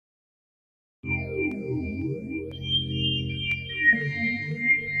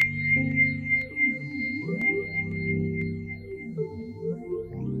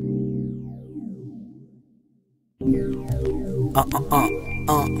Uh uh uh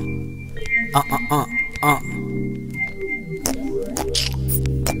uh uh uh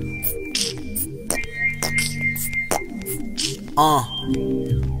uh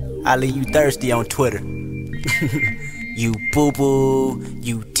I leave you thirsty on Twitter. You boo boo,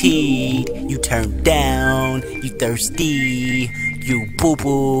 you tea, you turn down, you thirsty, you boo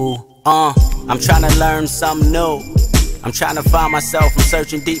boo. I'm tryna learn something new. I'm tryna find myself, I'm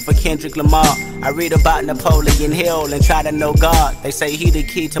searching deep for Kendrick Lamar. I read about Napoleon Hill and try to know God. They say he the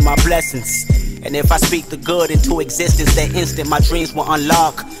key to my blessings, and if I speak the good into existence, that instant my dreams will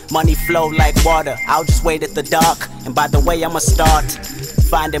unlock. Money flow like water, I'll just wait at the dock. And by the way, I'ma start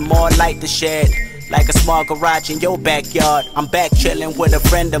finding more light to shed, like a small garage in your backyard. I'm back chilling with a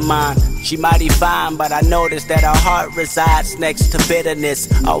friend of mine. She mighty fine, but I noticed that her heart resides next to bitterness.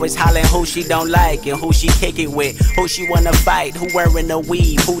 Always hollering who she don't like and who she kick it with, who she wanna fight, who wearing a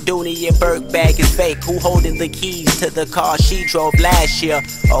weave, who Dooney and Burke bag is fake, who holding the keys to the car she drove last year,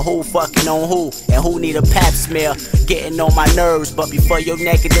 or who fucking on who, and who need a pap smear. Getting on my nerves, but before your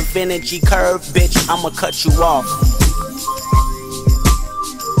negative energy curve, bitch, I'ma cut you off.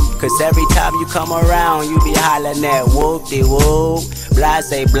 Cause every time you come around, you be hollering at whoop-de-whoop,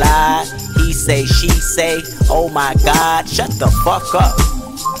 blah-say-blah, he say, she say, oh my God, shut the fuck up.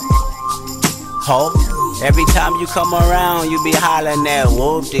 Ho, every time you come around, you be hollering at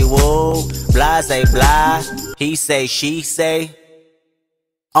whoop-de-whoop, blah-say-blah, he say, she say.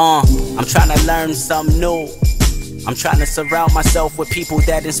 I'm tryna learn something new. I'm tryna surround myself with people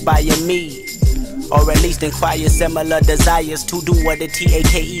that inspire me, or at least inquire similar desires to do what the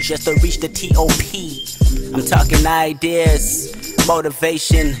TAKE just to reach the TOP. I'm talking ideas,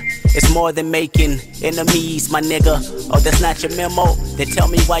 motivation. It's more than making enemies, my nigga. Oh, that's not your memo? Then tell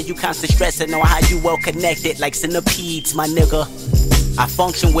me why you constantly stressing on how you well connected like centipedes, my nigga. I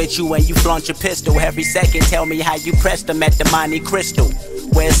function with you and you flaunt your pistol. Every second tell me how you pressed them at the Monte Crystal.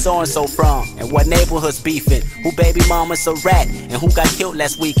 Where's so-and-so from? And what neighborhood's beefing? Who baby mama's a rat? And who got killed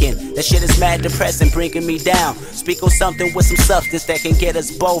last weekend? That shit is mad depressing, bringing me down. Speak on something with some substance that can get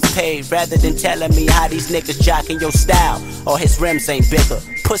us both paid, rather than telling me how these niggas jocking your style, or his rims ain't bigger.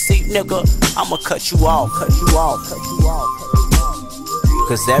 Pussy nigga, I'ma cut you off, cut you off, cut you off, cut you off.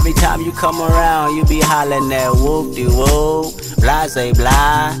 Cause every time you come around, you be hollering at whoop-de-whoop,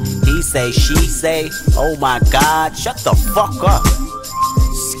 blah-say-blah, he say, she say, oh my God, shut the fuck up.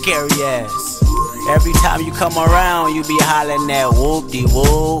 Scary ass. Every time you come around, you be hollering at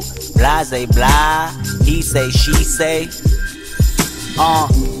whoop-de-whoop, blah-say-blah, he say, she say.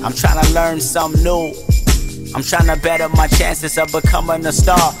 I'm tryna learn something new. I'm tryna better my chances of becoming a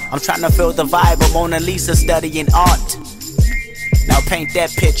star. I'm tryna feel the vibe of Mona Lisa studying art. Now paint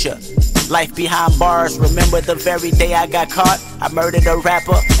that picture. Life behind bars. Remember the very day I got caught? I murdered a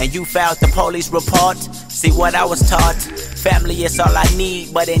rapper and you filed the police report. See what I was taught? Family is all I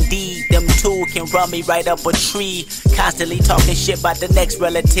need, but indeed, them two can run me right up a tree. Constantly talking shit about the next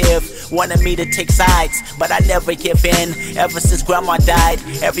relative, wanting me to take sides, but I never give in. Ever since grandma died,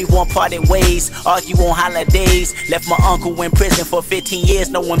 everyone parted ways, argue on holidays. Left my uncle in prison for 15 years,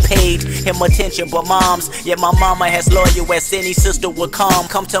 no one paid him attention but moms. Yeah, my mama has loyal as any sister would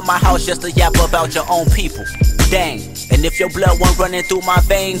come to my house just to yap about your own people. Dang, and if your blood weren't running through my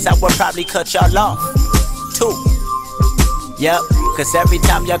veins, I would probably cut y'all off too. Yep, cause every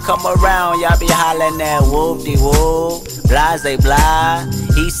time y'all come around, y'all be hollering at whoop-de-whoop, blah-say-blah,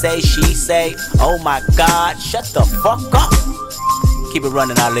 he say, she say, oh my God, shut the fuck up. Keep it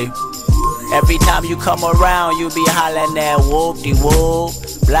running, Ali. Every time you come around, you be hollering at whoop-de-whoop,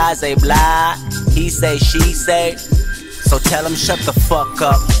 blah-say-blah, he say, she say. So tell him shut the fuck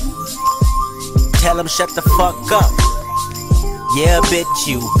up. Tell him shut the fuck up. Yeah, bitch,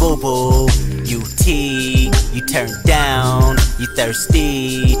 you boo-boo, you tea, you turn down, you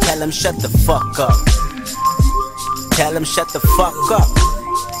thirsty. Tell him shut the fuck up. Tell him shut the fuck up.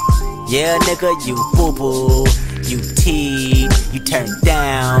 Yeah, nigga, you boo-boo, you tea, you turn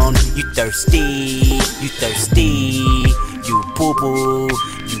down, you thirsty, you thirsty. You boo-boo,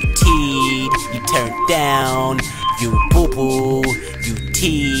 you tea, you turn down, you boo-boo, you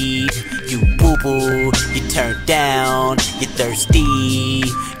tea, you boo-boo, you turn down, you thirsty,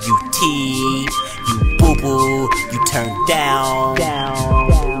 you tea, you boo-boo, you turn down,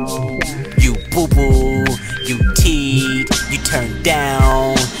 you boo-boo, you tea, you turn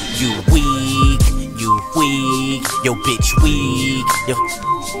down, you weak, yo bitch weak, yo.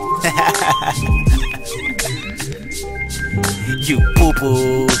 You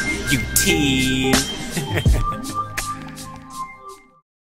boo-boo, you tea,